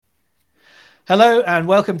Hello and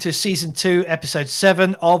welcome to Season 2, Episode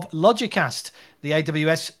 7 of Logicast, the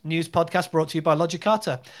AWS news podcast brought to you by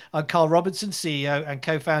Logicata. I'm Carl Robinson, CEO and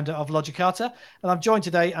co-founder of Logicata, and I'm joined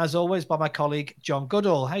today, as always, by my colleague, John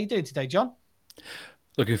Goodall. How are you doing today, John?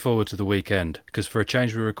 Looking forward to the weekend, because for a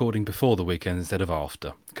change we're recording before the weekend instead of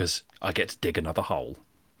after, because I get to dig another hole.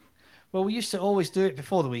 Well, we used to always do it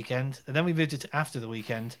before the weekend, and then we moved it to after the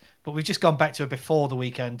weekend, but we've just gone back to it before the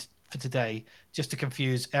weekend for today, just to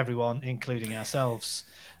confuse everyone, including ourselves.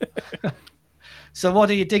 So what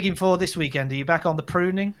are you digging for this weekend? Are you back on the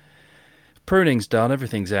pruning? Pruning's done,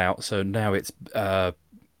 everything's out, so now it's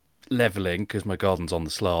levelling, because my garden's on the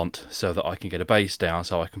slant, so that I can get a base down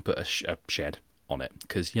so I can put a shed on it,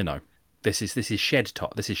 because, this is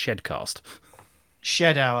shedcast.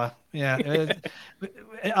 Shed hour. Yeah.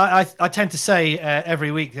 I tend to say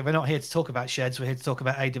every week that we're not here to talk about sheds, we're here to talk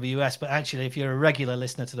about AWS. But actually, if you're a regular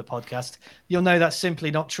listener to the podcast, you'll know that's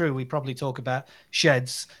simply not true. We probably talk about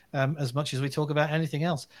sheds as much as we talk about anything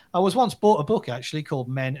else. I was once bought a book actually called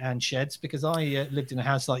Men and Sheds because I lived in a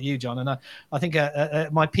house like you, John. And I think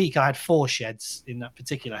at my peak, I had 4 sheds in that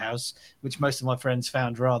particular house, which most of my friends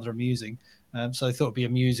found rather amusing. So I thought it'd be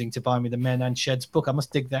amusing to buy me the Men and Sheds book. I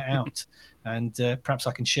must dig that out, and perhaps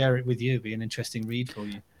I can share it with you. It'd be an interesting read for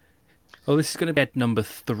you. Well, this is going to be bed number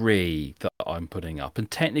 3 that I'm putting up,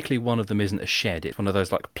 and technically one of them isn't a shed, it's one of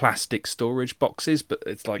those like plastic storage boxes, but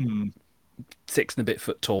it's like 6 and a bit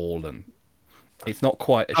foot tall, and it's not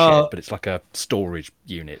quite a shed, Oh, but it's like a storage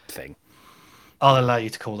unit thing. I'll allow you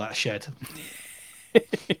to call that a shed.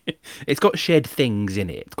 It's got shed things in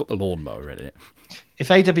it. It's got the lawnmower in it. If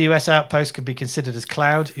AWS Outpost can be considered as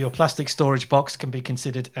cloud, your plastic storage box can be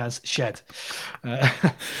considered as shed. Uh,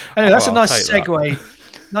 anyway, that's a Well, I'll nice take that.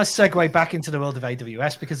 segue. Nice segue back into the world of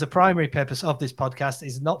AWS, because the primary purpose of this podcast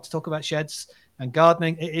is not to talk about sheds and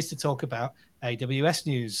gardening. It is to talk about AWS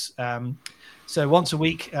news. So once a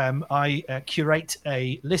week, I curate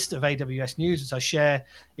a list of AWS news, which I share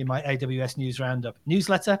in my AWS News Roundup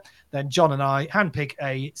newsletter. Then John and I handpick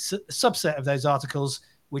a subset of those articles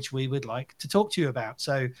which we would like to talk to you about.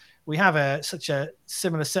 So we have such a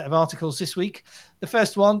similar set of articles this week. The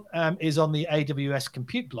first one is on the AWS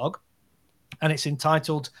Compute blog, and it's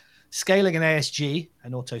entitled Scaling an ASG,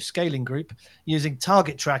 an auto scaling group, using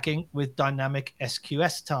target tracking with dynamic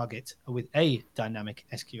SQS target, or with a dynamic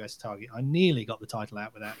SQS target. I nearly got the title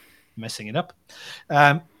out without messing it up.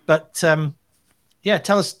 Yeah,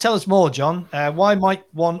 tell us more, John. Why might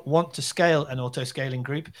one want to scale an auto scaling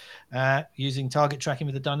group using target tracking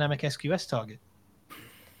with a dynamic SQS target?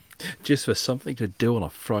 Just for something to do on a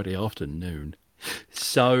Friday afternoon.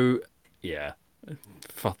 So, yeah,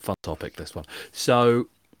 fun topic, this one. So,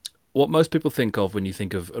 what most people think of when you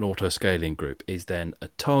think of an auto scaling group is then a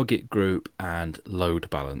target group and load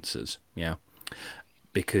balancers. Yeah,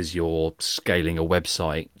 because you're scaling a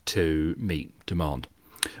website to meet demand.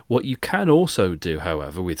 What you can also do,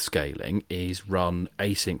 however, with scaling is run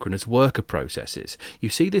asynchronous worker processes. You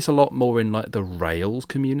see this a lot more in like the Rails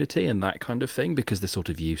community and that kind of thing because they're sort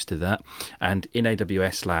of used to that. And in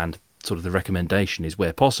AWS land, sort of the recommendation is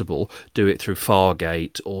where possible, do it through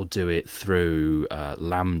Fargate or do it through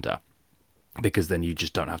Lambda, because then you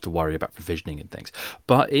just don't have to worry about provisioning and things.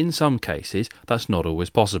 But in some cases, that's not always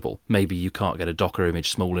possible. Maybe you can't get a Docker image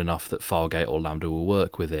small enough that Fargate or Lambda will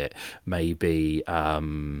work with it. Maybe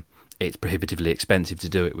it's prohibitively expensive to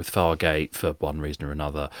do it with Fargate for one reason or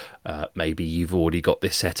another. Maybe you've already got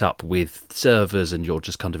this set up with servers and you're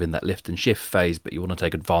just kind of in that lift and shift phase, but you want to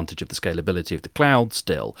take advantage of the scalability of the cloud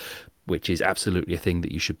still, which is absolutely a thing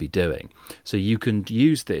that you should be doing. So you can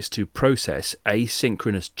use this to process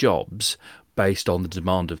asynchronous jobs based on the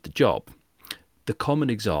demand of the job. The common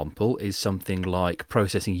example is something like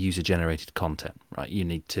processing user-generated content, right? You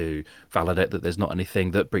need to validate that there's not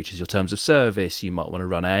anything that breaches your terms of service. You might want to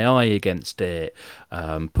run AI against it,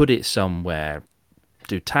 put it somewhere,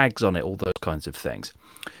 do tags on it, all those kinds of things.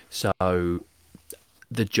 So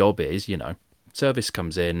the job is, service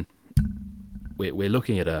comes in, we're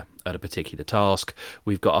looking at a particular task.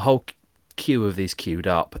 We've got a whole queue of these queued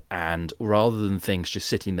up, and rather than things just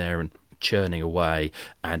sitting there and churning away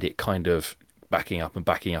and it kind of backing up and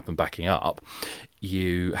backing up and backing up,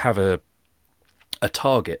 you have a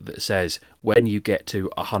target that says when you get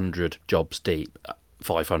to 100 jobs deep,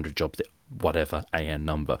 500 jobs deep, whatever AN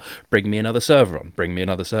number, bring me another server on,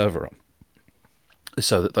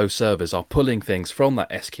 so that those servers are pulling things from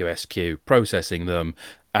that SQS queue, processing them,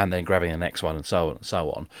 and then grabbing the next one, and so on and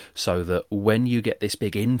so on, so that when you get this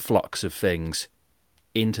big influx of things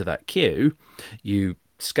into that queue, you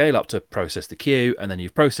scale up to process the queue, and then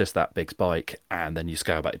you've processed that big spike, and then you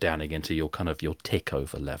scale back down again to your kind of your tick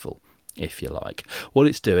over level. if you like. What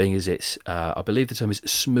it's doing is I believe the term is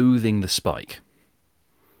smoothing the spike,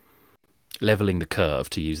 leveling the curve,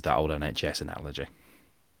 to use that old NHS analogy.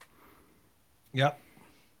 Yeah.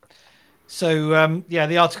 So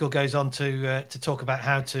the article goes on to talk about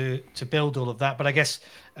how to build all of that, but I guess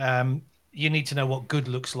you need to know what good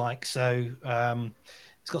looks like. So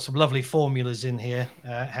it's got some lovely formulas in here,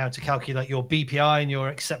 how to calculate your BPI and your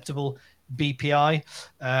acceptable BPI.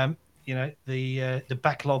 The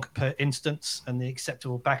backlog per instance and the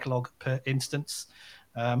acceptable backlog per instance.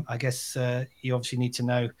 I guess you obviously need to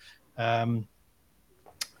know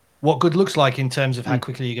what good looks like in terms of how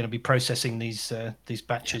quickly you're going to be processing these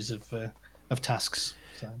batches of tasks.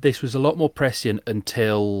 So. This was a lot more prescient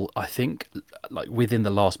until, I think, like within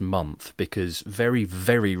the last month, because very,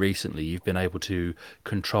 very recently you've been able to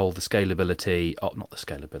control the scalability, not the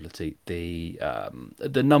scalability,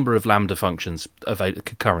 the number of Lambda functions of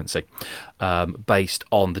concurrency based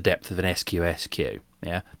on the depth of an SQS queue.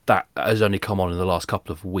 Yeah, that has only come on in the last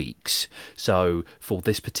couple of weeks. So for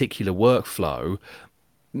this particular workflow,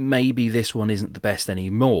 maybe this one isn't the best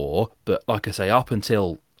anymore, but like I say, up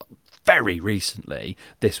until very recently,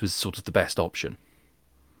 this was sort of the best option.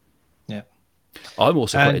 Yeah. I'm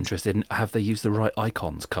also quite interested in, have they used the right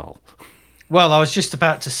icons, Carl? Well, I was just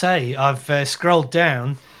about to say, I've scrolled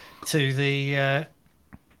down to the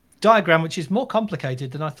diagram, which is more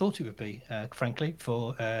complicated than I thought it would be, frankly,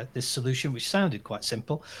 for this solution, which sounded quite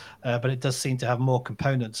simple, but it does seem to have more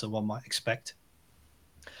components than one might expect.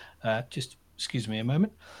 Just excuse me a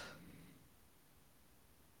moment.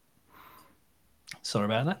 Sorry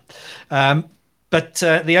about that. But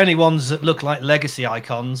the only ones that look like legacy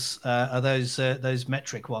icons are those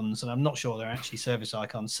metric ones, and I'm not sure they're actually service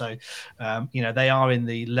icons. So, they are in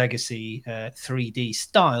the legacy 3D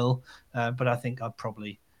style, but I think I'd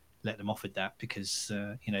probably let them off with that because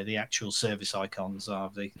the actual service icons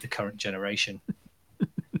are the current generation.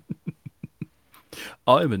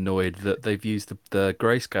 I'm annoyed that they've used the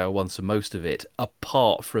grayscale ones for most of it,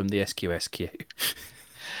 apart from the SQSQ.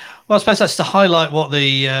 Well, I suppose that's to highlight what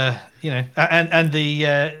the and the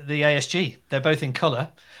ASG. They're both in color,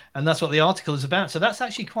 and that's what the article is about. So that's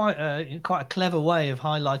actually quite a clever way of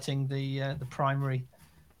highlighting the primary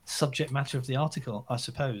subject matter of the article, I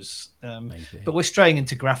suppose. But we're straying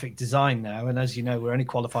into graphic design now, and as you know, we're only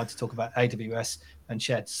qualified to talk about AWS and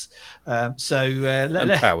sheds. And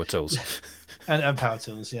power tools. and power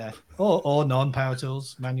tools, yeah, or non-power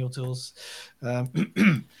tools, manual tools.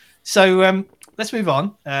 So let's move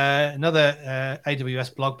on. Another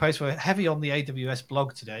AWS blog post. We're heavy on the AWS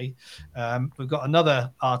blog today. We've got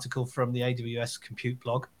another article from the AWS Compute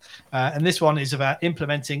blog. And this one is about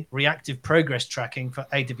implementing reactive progress tracking for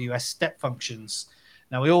AWS step functions.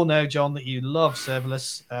 Now, we all know, John, that you love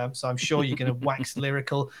serverless. So I'm sure you're going to wax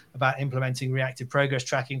lyrical about implementing reactive progress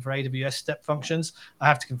tracking for AWS step functions. I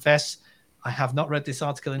have to confess, I have not read this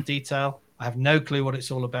article in detail. I have no clue what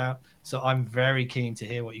it's all about. So I'm very keen to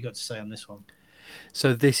hear what you got to say on this one.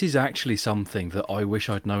 So this is actually something that I wish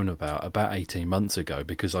I'd known about 18 months ago,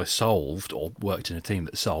 because I solved, or worked in a team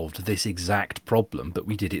that solved, this exact problem, but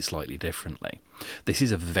we did it slightly differently. This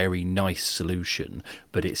is a very nice solution,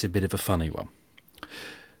 but it's a bit of a funny one.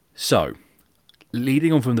 So,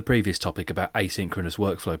 leading on from the previous topic about asynchronous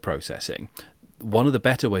workflow processing, one of the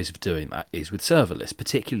better ways of doing that is with serverless,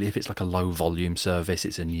 particularly if it's like a low volume service,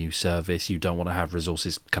 it's a new service, you don't want to have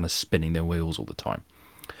resources kind of spinning their wheels all the time.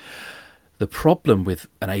 The problem with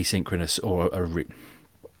an asynchronous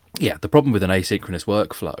the problem with an asynchronous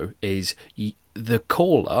workflow is the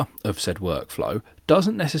caller of said workflow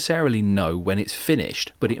doesn't necessarily know when it's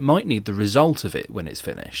finished, but it might need the result of it when it's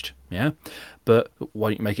finished. Yeah, but why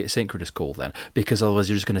don't you make it a synchronous call then? Because otherwise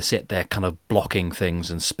you're just going to sit there kind of blocking things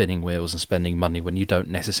and spinning wheels and spending money when you don't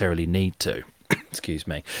necessarily need to. Excuse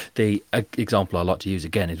me. The example I like to use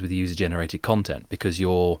again is with user-generated content, because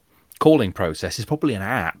your calling process is probably an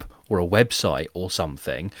app or a website or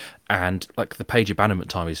something, and like the page abandonment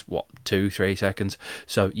time is what, 2-3 seconds.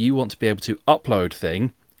 So you want to be able to upload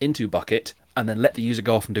thing into bucket and then let the user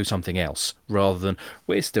go off and do something else, rather than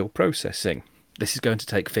we're still processing, this is going to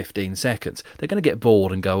take 15 seconds. They're going to get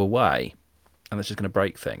bored and go away, and that's just going to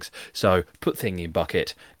break things. So put thing in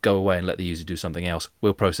bucket, go away and let the user do something else.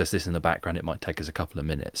 We'll process this in the background. It might take us a couple of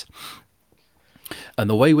minutes. And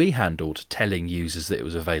the way we handled telling users that it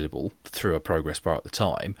was available through a progress bar at the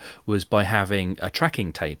time was by having a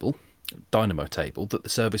tracking table, Dynamo table, that the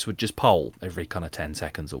service would just poll every kind of 10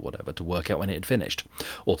 seconds or whatever to work out when it had finished,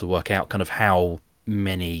 or to work out kind of how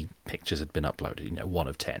many pictures had been uploaded, 1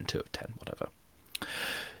 of 10, 2 of 10, whatever.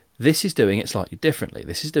 This is doing it slightly differently.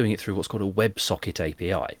 This is doing it through what's called a WebSocket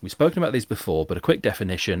API. We've spoken about these before, but a quick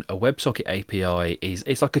definition, a WebSocket API is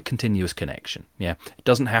it's like a continuous connection. Yeah, it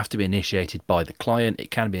doesn't have to be initiated by the client.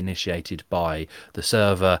 It can be initiated by the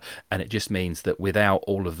server, and it just means that without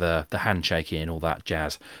all of the handshaking and all that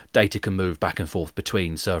jazz, data can move back and forth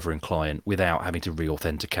between server and client without having to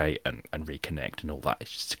re-authenticate and reconnect and all that.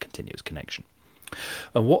 It's just a continuous connection.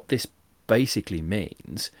 And what this basically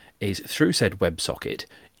means is through said WebSocket,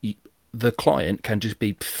 the client can just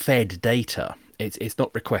be fed data. It's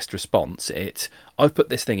not request response. It's I've put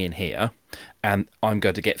this thing in here and I'm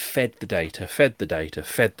going to get fed the data, fed the data,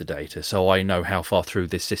 fed the data, so I know how far through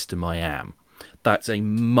this system I am. That's a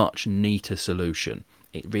much neater solution.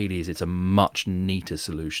 It really is. It's a much neater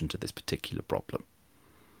solution to this particular problem.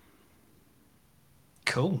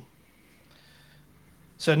 Cool.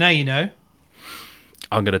 So now you know.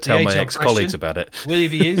 I'm going to tell my ex-colleagues about it. Will you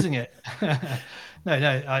be using it? No,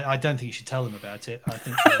 I don't think you should tell them about it. I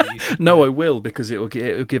think you should, no, I will, because it will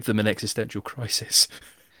give them an existential crisis.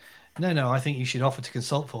 No, I think you should offer to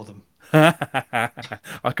consult for them.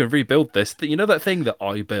 I can rebuild this. You know that thing that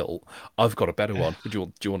I built? I've got a better one.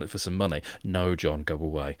 Do you want it for some money? No, John, go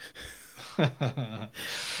away.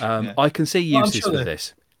 I can see uses for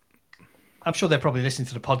this. I'm sure they're probably listening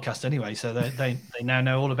to the podcast anyway, so they now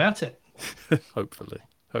know all about it. Hopefully,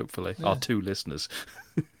 yeah. Our 2 listeners.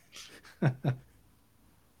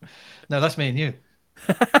 No, that's me and you.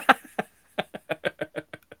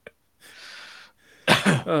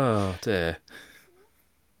 Oh dear.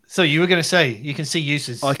 So you were going to say you can see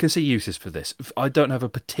uses. I can see uses for this. I don't have a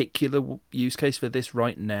particular use case for this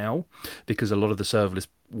right now, because a lot of the serverless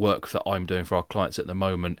work that I'm doing for our clients at the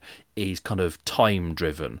moment is kind of time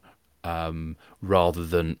driven, rather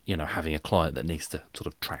than having a client that needs to sort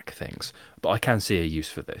of track things. But I can see a use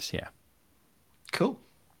for this. Yeah. Cool.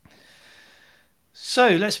 So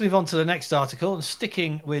let's move on to the next article, and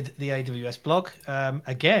sticking with the AWS blog,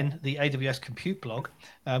 again, the AWS Compute blog,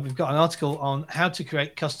 we've got an article on how to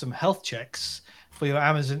create custom health checks for your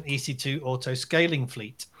Amazon EC2 auto scaling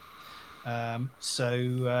fleet.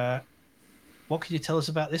 So what can you tell us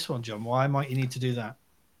about this one, John? Why might you need to do that?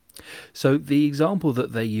 So the example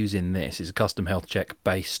that they use in this is a custom health check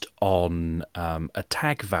based on a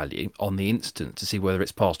tag value on the instance to see whether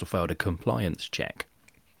it's passed or failed a compliance check.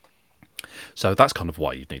 So that's kind of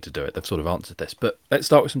why you'd need to do it. They've sort of answered this. But let's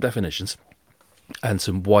start with some definitions and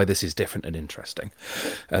some why this is different and interesting.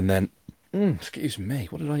 And then, excuse me,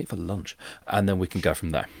 what did I eat for lunch? And then we can go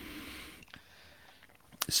from there.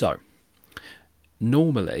 So,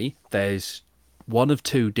 normally there's one of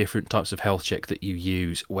 2 different types of health check that you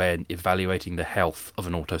use when evaluating the health of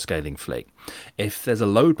an auto-scaling fleet. If there's a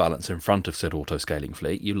load balancer in front of said auto-scaling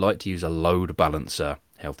fleet, you like to use a load balancer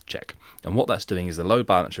health check. And what that's doing is the load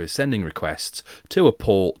balancer is sending requests to a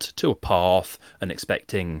port, to a path, and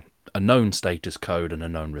expecting a known status code and a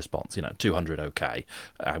known response, 200 OK,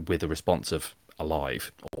 with a response of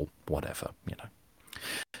alive or whatever,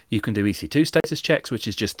 You can do EC2 status checks, which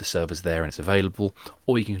is just the server's there and it's available,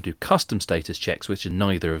 or you can do custom status checks, which are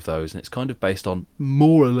neither of those, and it's kind of based on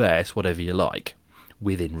more or less whatever you like,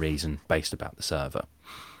 within reason, based about the server.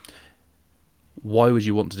 Why would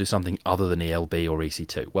you want to do something other than ELB or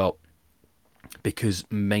EC2? Well, because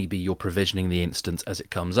maybe you're provisioning the instance as it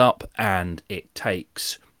comes up and it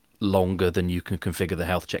takes longer than you can configure the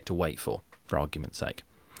health check to wait for argument's sake.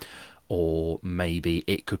 Or maybe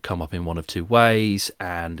it could come up in one of 2 ways,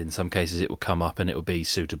 and in some cases it will come up and it will be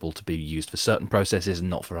suitable to be used for certain processes and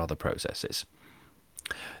not for other processes.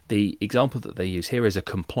 The example that they use here is a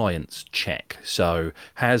compliance check. So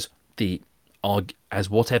has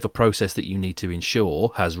whatever process that you need to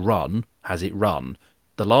ensure has it run?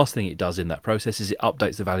 The last thing it does in that process is it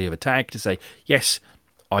updates the value of a tag to say, yes,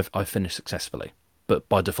 I've finished successfully, but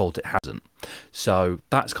by default it hasn't. So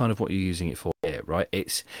that's kind of what you're using it for here, right?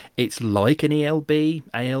 It's like an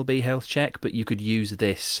ALB health check, but you could use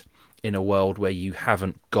this in a world where you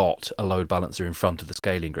haven't got a load balancer in front of the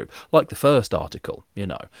scaling group. Like the first article,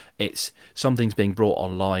 it's something's being brought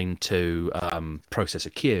online to process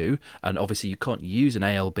a queue, and obviously you can't use an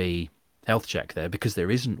ALB health check there because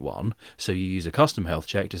there isn't one. So you use a custom health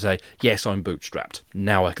check to say, yes, I'm bootstrapped.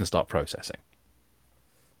 Now I can start processing.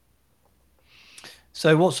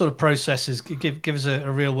 So what sort of processes, give us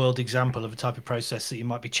a real world example of a type of process that you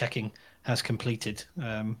might be checking has completed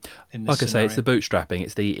in this Like I say, scenario? it's the bootstrapping,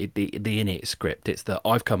 it's the init script. It's that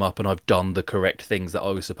I've come up and I've done the correct things that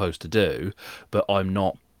I was supposed to do, but I'm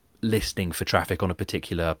not listening for traffic on a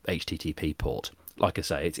particular HTTP port. Like I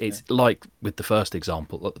say, it's like with the first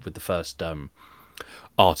example, with the first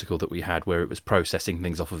article that we had where it was processing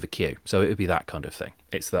things off of the queue. So it would be that kind of thing.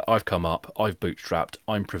 It's that I've come up, I've bootstrapped,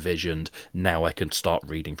 I'm provisioned, now I can start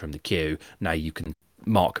reading from the queue. Now you can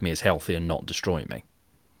mark me as healthy and not destroy me.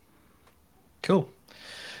 Cool.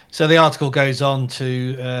 So the article goes on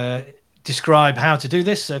to describe how to do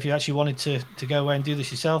this. So if you actually wanted to go away and do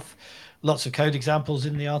this yourself, lots of code examples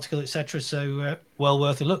in the article, etc. So well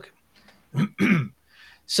worth a look.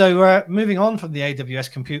 So moving on from the AWS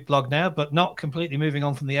Compute blog now, but not completely moving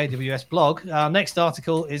on from the AWS blog. Our next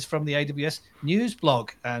article is from the AWS News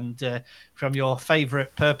blog and from your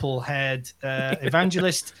favorite purple-haired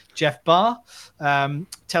evangelist, Jeff Barr,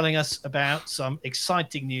 telling us about some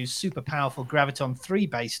exciting new, super powerful Graviton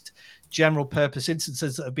 3-based general purpose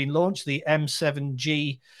instances that have been launched, the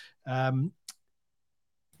M7G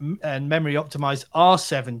and memory optimized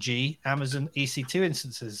R7G Amazon EC2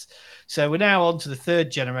 instances. So we're now on to the third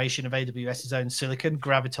generation of AWS's own silicon,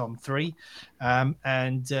 Graviton 3.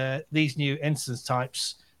 And these new instance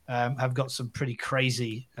types have got some pretty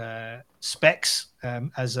crazy specs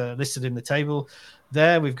as listed in the table.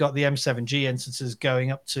 There we've got the M7G instances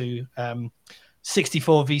going up to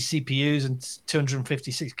 64 vCPUs and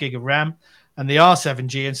 256 gig of RAM. And the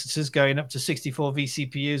R7G instances going up to 64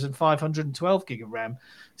 vCPUs and 512 gig of RAM.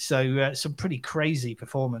 So some pretty crazy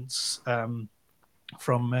performance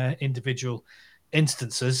from individual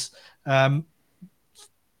instances. Why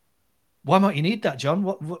might you need that, John?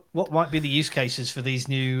 What might be the use cases for these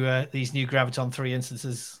new Graviton 3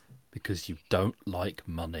 instances? Because you don't like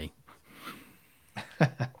money.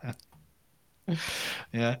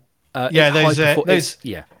 Yeah. Those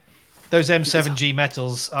yeah. Those M7G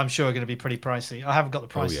metals, I'm sure, are going to be pretty pricey. I haven't got the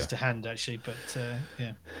prices to hand actually, but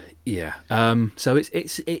yeah. Yeah. So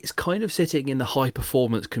it's kind of sitting in the high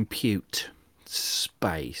performance compute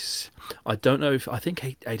space. I don't know I think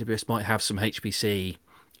AWS might have some HPC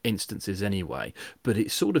instances anyway, but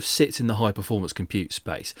it sort of sits in the high performance compute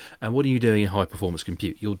space. And what are you doing in high performance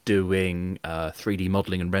compute? You're doing 3D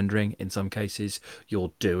modeling and rendering in some cases.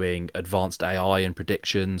 You're doing advanced AI and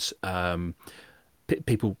predictions.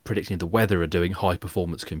 People predicting the weather are doing high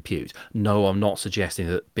performance compute. No, I'm not suggesting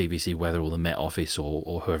that BBC Weather or the Met Office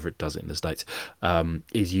or whoever it does it in the States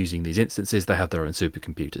is using these instances. They have their own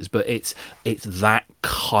supercomputers, but it's that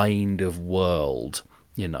kind of world.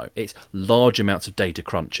 You know, it's large amounts of data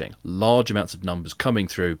crunching, large amounts of numbers coming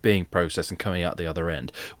through, being processed and coming out the other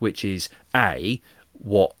end, which is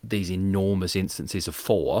what these enormous instances are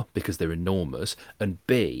for, because they're enormous, and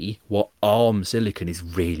B, what ARM silicon is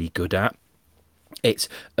really good at. It's,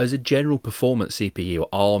 as a general performance CPU,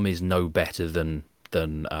 ARM is no better than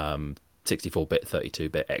 64-bit,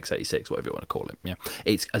 32-bit, x86, whatever you want to call it. Yeah,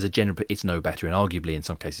 it's as a general, it's no better, and arguably in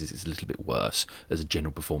some cases it's a little bit worse as a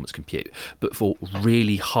general performance compute. But for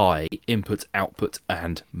really high input, output,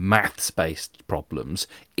 and maths-based problems,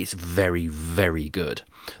 it's very, very good.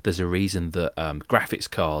 There's a reason that graphics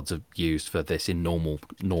cards are used for this in normal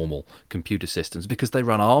computer systems, because they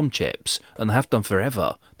run ARM chips, and they have done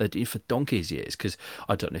forever. They did for donkey's years. Because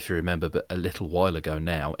I don't know if you remember, but a little while ago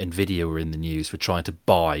now, Nvidia were in the news for trying to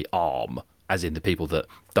buy ARM, as in the people that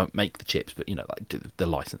don't make the chips, but like do the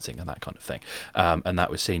licensing and that kind of thing. And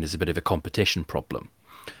that was seen as a bit of a competition problem,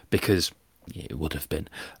 because it would have been.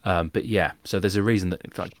 But yeah, so there's a reason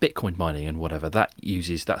that like Bitcoin mining and whatever,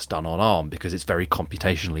 that's done on ARM because it's very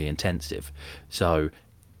computationally intensive. So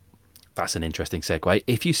that's an interesting segue.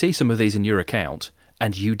 If you see some of these in your account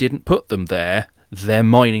and you didn't put them there, they're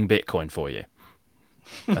mining Bitcoin for you.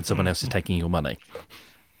 And someone else is taking your money.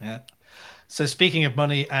 Yeah. So speaking of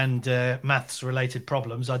money and maths-related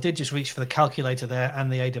problems, I did just reach for the calculator there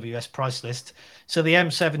and the AWS price list. So the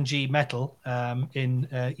M7G metal in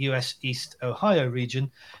US East Ohio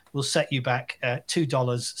region will set you back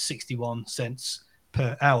 $2.61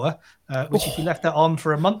 per hour, which if you left that on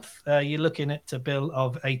for a month, you're looking at a bill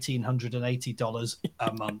of $1,880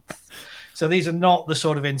 a month. So these are not the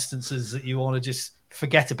sort of instances that you want to just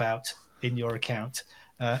forget about in your account.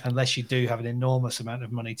 Unless you do have an enormous amount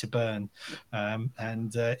of money to burn.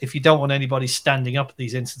 And if you don't want anybody standing up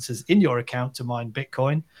these instances in your account to mine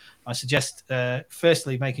Bitcoin, I suggest,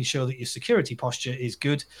 firstly, making sure that your security posture is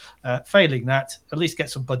good. Failing that, at least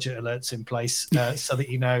get some budget alerts in place so that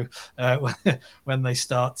you know when they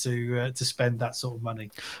start to spend that sort of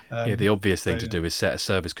money. The obvious thing to do is set a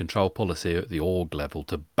service control policy at the org level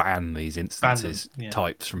to ban these instances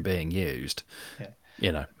types from being used.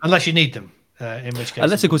 Yeah. Unless you need them. In which case,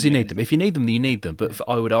 unless of course you need them. If you need them, you need them. But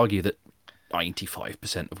I would argue that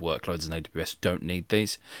 95% of workloads in AWS don't need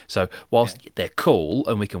these. So whilst they're cool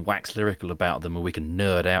and we can wax lyrical about them and we can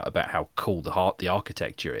nerd out about how cool the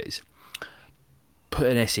architecture is, put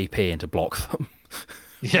an SCP in to block them.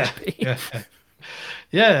 Yeah.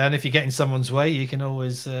 Yeah, and if you get in someone's way, you can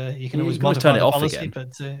always You can always modify turn it the off policy. again.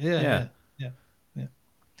 But Yeah. yeah.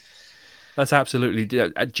 That's absolutely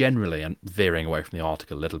generally, and veering away from the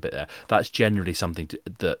article a little bit there. That's generally something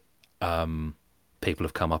that people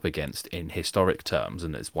have come up against in historic terms,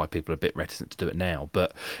 and it's why people are a bit reticent to do it now.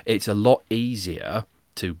 But it's a lot easier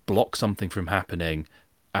to block something from happening,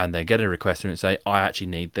 and then get a request and say, "I actually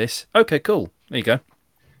need this." Okay, cool. There you go,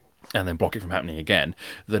 and then block it from happening again,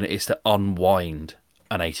 than it is to unwind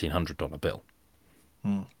an $1,800 bill.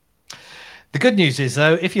 The good news is,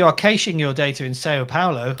 though, if you are caching your data in Sao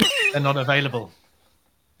Paulo, they're not available.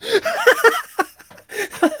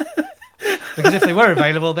 Because if they were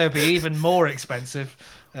available, they'd be even more expensive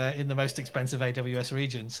in the most expensive AWS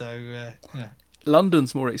region. So, yeah.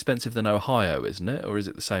 London's more expensive than Ohio, isn't it? Or is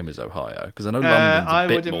it the same as Ohio? Because I know London's a I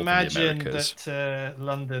bit would more than the imagine Americas. that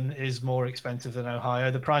London is more expensive than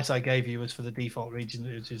Ohio. The price I gave you was for the default region,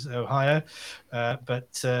 which is Ohio. Yeah,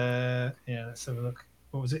 let's have a look.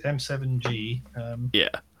 What was it? M7G. Yeah.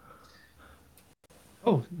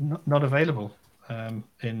 Oh, not available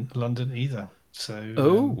in London either. So,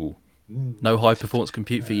 Oh, no high performance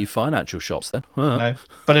compute for you financial shops then. no,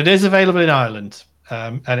 but it is available in Ireland,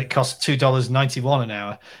 and it costs $2.91 an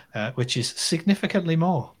hour, which is significantly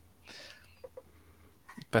more.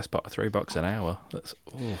 Best part of $3 an hour. That's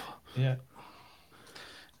Yeah,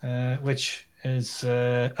 which is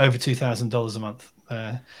over $2,000 a month.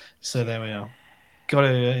 So there we are. Got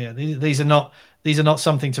to. These are not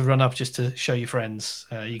something to run up just to show your friends.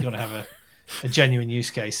 You got to have a genuine use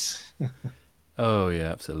case. Oh yeah,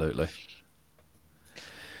 absolutely.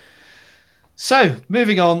 So,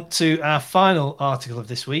 moving on to our final article of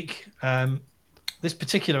this week. This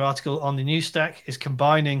particular article on the news stack is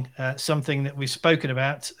combining something that we've spoken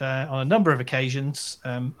about on a number of occasions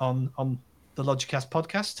on the Logicast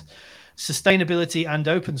podcast: sustainability and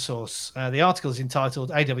open source. The article is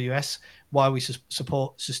entitled "AWS: Why We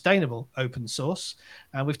Support Sustainable Open Source."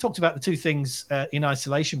 And we've talked about the two things in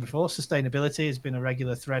isolation before. Sustainability has been a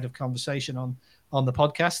regular thread of conversation on the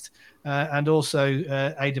podcast, and also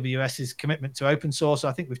AWS's commitment to open source.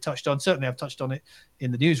 I think we've touched on, certainly I've touched on it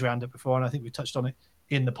in the news roundup before, and I think we've touched on it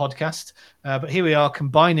in the podcast. But here we are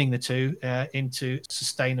combining the two into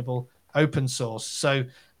sustainable open source. So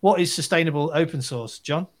what is sustainable open source,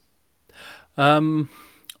 John?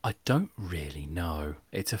 I don't really know.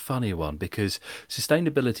 It's a funny one because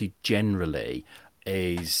sustainability generally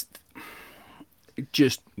is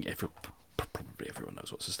just probably everyone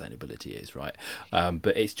knows what sustainability is, right?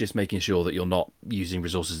 But it's just making sure that you're not using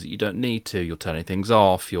resources that you don't need to. You're turning things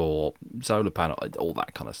off. Your solar panel, all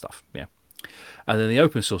that kind of stuff. Yeah. And then the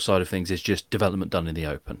open source side of things is just development done in the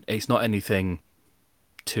open. It's not anything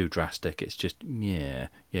too drastic. It's just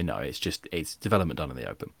it's development done in the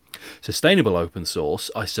open. Sustainable open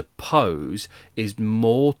source, I suppose, is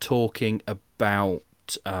more talking about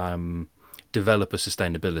developer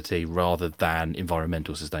sustainability rather than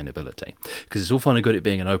environmental sustainability, because it's all fine and good at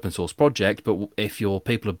being an open source project, but if your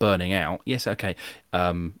people are burning out, yes, okay.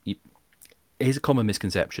 Here's a common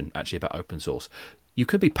misconception actually about open source. You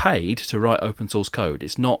could be paid to write open source code.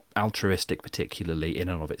 It's not altruistic particularly in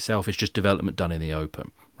and of itself. It's just development done in the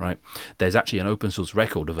open, right? There's actually an open source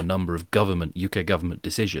record of a number of UK government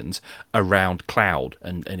decisions around cloud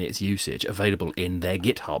and its usage available in their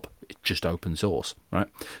GitHub. It's just open source, right?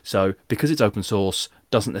 So because it's open source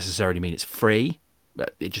doesn't necessarily mean it's free.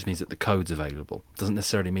 It just means that the code's available. Doesn't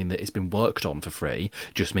necessarily mean that it's been worked on for free.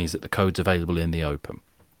 It just means that the code's available in the open.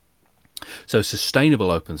 So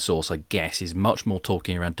sustainable open source, I guess, is much more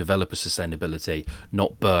talking around developer sustainability,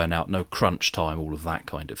 not burnout, no crunch time, all of that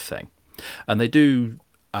kind of thing. And they do,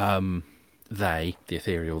 the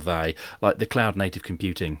ethereal they, like the Cloud Native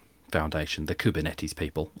Computing Foundation, the Kubernetes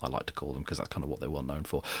people, I like to call them because that's kind of what they're well known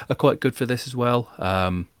for, are quite good for this as well.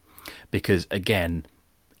 Because again,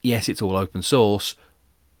 yes, it's all open source,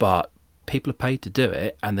 but people are paid to do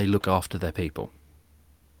it and they look after their people.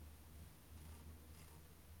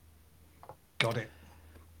 Got it.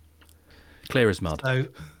 Clear as mud. So,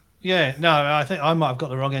 yeah, no, I think I might have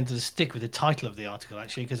got the wrong end of the stick with the title of the article,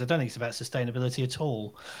 actually, because I don't think it's about sustainability at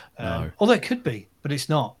all. No. Although it could be, but it's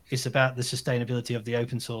not. It's about the sustainability of the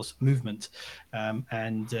open source movement,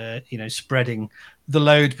 and spreading the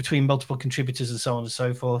load between multiple contributors and so on and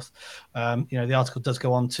so forth. The article does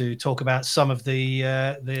go on to talk about some of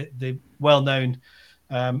the well-known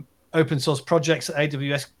open source projects that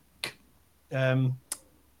AWS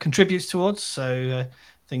contributes towards. So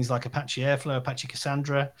things like Apache Airflow, Apache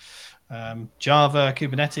Cassandra, Java,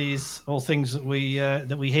 Kubernetes, all things that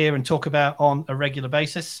we hear and talk about on a regular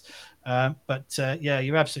basis. But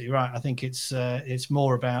you're absolutely right. I think it's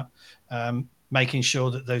more about making sure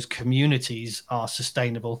that those communities are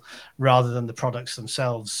sustainable rather than the products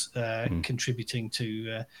themselves contributing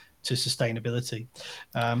to sustainability.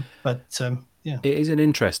 Yeah. It is an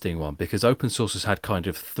interesting one because open source has had kind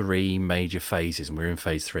of three major phases, and we're in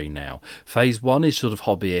phase 3 now. Phase 1 is sort of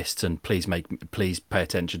hobbyists and please pay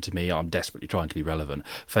attention to me. I'm desperately trying to be relevant.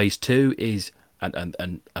 Phase 2 is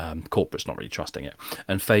and corporates not really trusting it.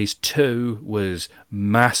 And phase 2 was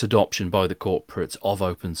mass adoption by the corporates of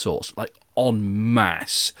open source, like en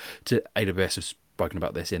masse. To AWS have spoken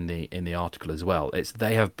about this in the article as well.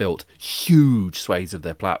 They have built huge swathes of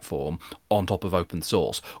their platform on top of open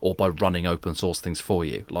source, or by running open source things for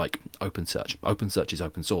you, like OpenSearch. OpenSearch is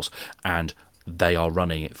open source, and they are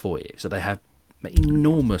running it for you. So they have made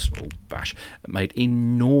enormous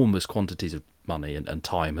quantities of money and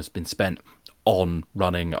time has been spent on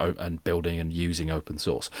running and building and using open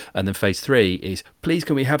source. And then phase 3 is, please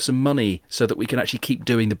can we have some money so that we can actually keep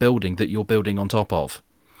doing the building that you're building on top of.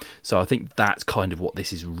 So I think that's kind of what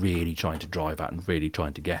this is really trying to drive at and really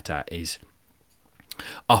trying to get at. Is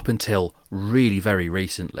up until really very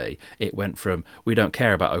recently, it went from we don't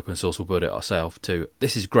care about open source, we'll build it ourselves, to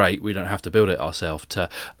this is great, we don't have to build it ourselves, to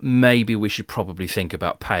maybe we should probably think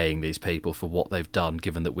about paying these people for what they've done,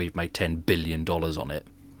 given that we've made $10 billion on it.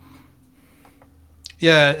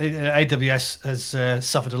 Yeah, AWS has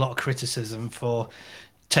suffered a lot of criticism for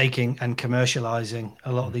taking and commercializing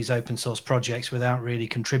a lot of these open source projects without really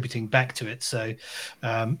contributing back to it. So,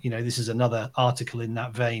 this is another article in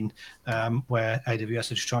that vein where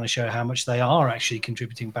AWS is trying to show how much they are actually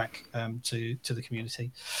contributing back to the community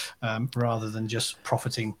rather than just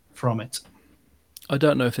profiting from it. I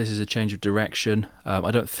don't know if this is a change of direction.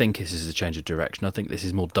 I don't think this is a change of direction. I think this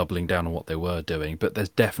is more doubling down on what they were doing. But there's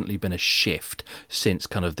definitely been a shift since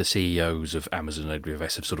kind of the CEOs of Amazon and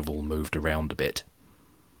AWS have sort of all moved around a bit.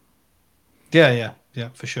 Yeah,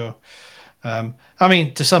 for sure. I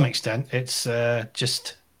mean, to some extent, it's a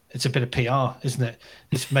bit of PR, isn't it?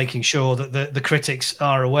 It's making sure that the critics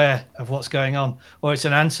are aware of what's going on, or it's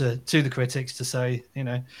an answer to the critics to say,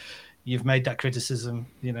 you've made that criticism.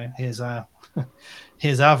 Here's our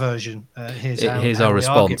version. Here's our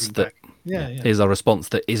response. Here's our response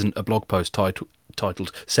that isn't a blog post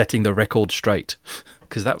titled "Setting the Record Straight,"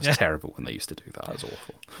 because that was terrible when they used to do that. That was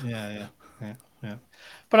awful. Yeah.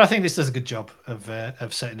 But I think this does a good job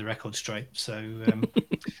of setting the record straight. So,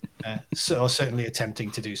 or certainly attempting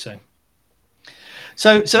to do so.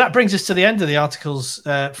 So that brings us to the end of the articles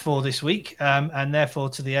for this week, and therefore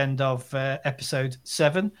to the end of episode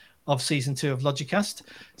 7 of season 2 of Logicast.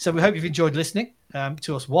 So we hope you've enjoyed listening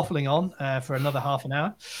to us waffling on for another half an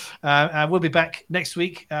hour. And we'll be back next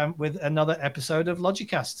week with another episode of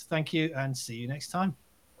Logicast. Thank you, and see you next time.